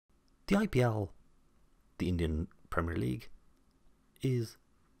The IPL, the Indian Premier League, is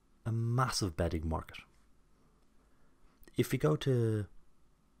a massive betting market. If you go to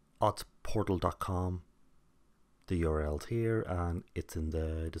oddsportal.com, the URL's here and it's in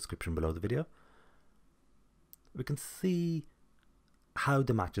the description below the video, we can see how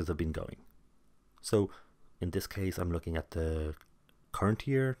the matches have been going. So in this case I'm looking at the current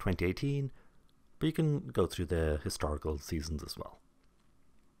year, 2018, but you can go through the historical seasons as well.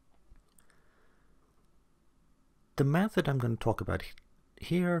 The method I'm going to talk about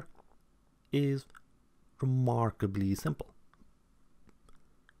here is remarkably simple.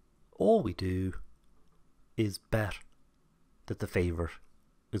 All we do is bet that the favourite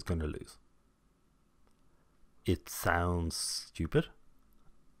is going to lose. It sounds stupid.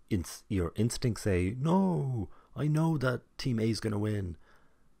 Your instincts say, no, I know that team A is going to win.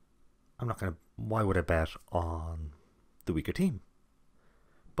 Why would I bet on the weaker team?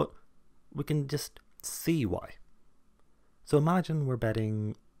 But we can just see why. So imagine we're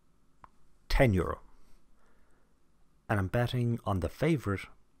betting €10 and I'm betting on the favourite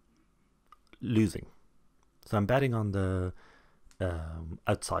losing. So I'm betting on the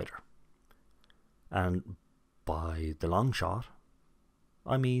outsider. And by the long shot,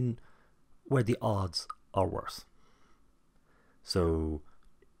 I mean where the odds are worse. So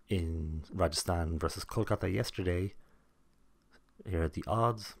in Rajasthan versus Kolkata yesterday, here are the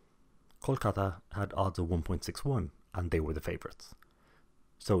odds. Kolkata had odds of 1.61 and they were the favourites.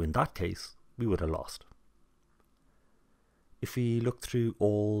 So in that case, we would have lost. If we look through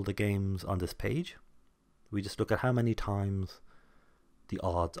all the games on this page, we just look at how many times the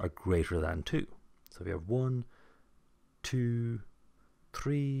odds are greater than 2. So we have 1, 2,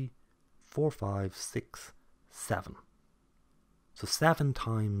 3, 4, 5, 6, 7. So 7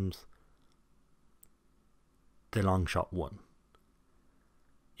 times the long shot won.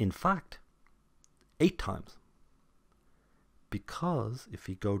 In fact, 8 times. Because if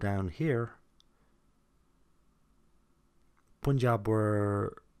you go down here,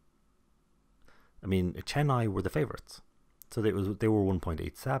 Chennai were the favourites. So they were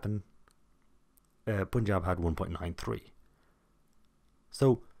 1.87. Punjab had 1.93.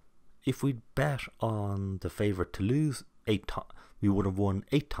 So if we'd bet on the favourite to lose 8 times, we would have won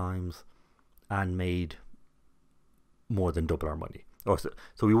 8 times and made more than double our money.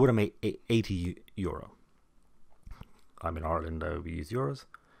 So we would have made €80. I'm in Ireland, we use euros.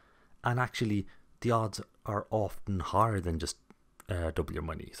 And actually, the odds are often higher than just double your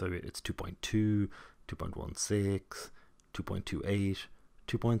money. So it's 2.2, 2.16, 2.28,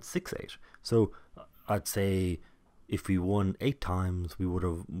 2.68. So I'd say if we won 8 times, we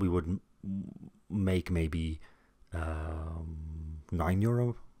would make maybe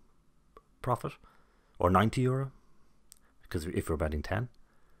 €9 profit, or €90, because if we're betting 10,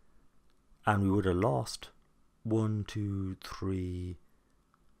 and we would have lost 1, 2, 3.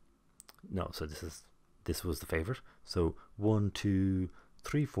 No, so this was the favourite. So 1, 2,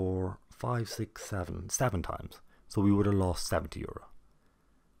 3, 4, 5, 6, 7 times. So we would have lost €70.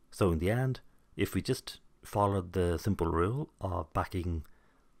 So in the end, if we just followed the simple rule of backing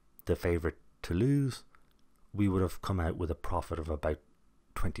the favourite to lose, we would have come out with a profit of about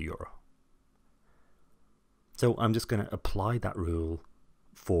 €20. So I'm just going to apply that rule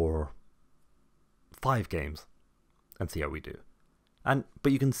for 5 games and see how we do.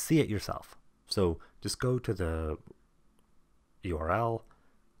 But you can see it yourself. So just go to the URL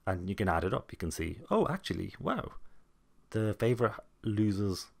and you can add it up. You can see, oh, actually, wow, the favourite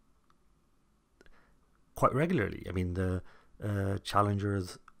loses quite regularly. I mean, the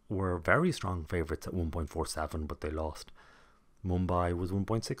challengers were very strong favourites at 1.47, but they lost. Mumbai was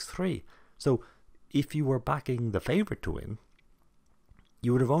 1.63. So if you were backing the favourite to win,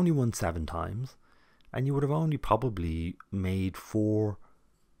 you would have only won 7 times, and you would have only probably made €4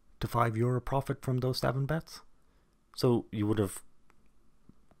 to €5 profit from those 7 bets. So you would have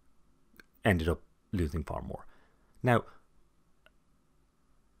ended up losing far more. Now,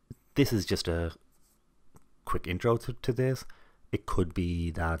 this is just a quick intro to this. It could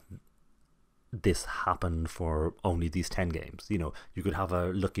be that this happened for only these 10 games. You know, you could have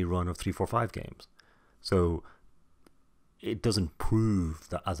a lucky run of 3, 4, 5 games. So it doesn't prove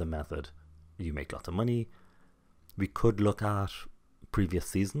that as a method you make lots of money. We could look at previous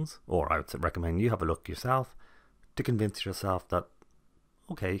seasons, or I would recommend you have a look yourself to convince yourself that,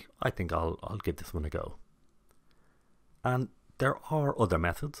 okay, I think I'll give this one a go. And there are other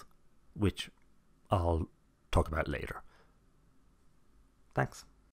methods which I'll talk about later. Thanks.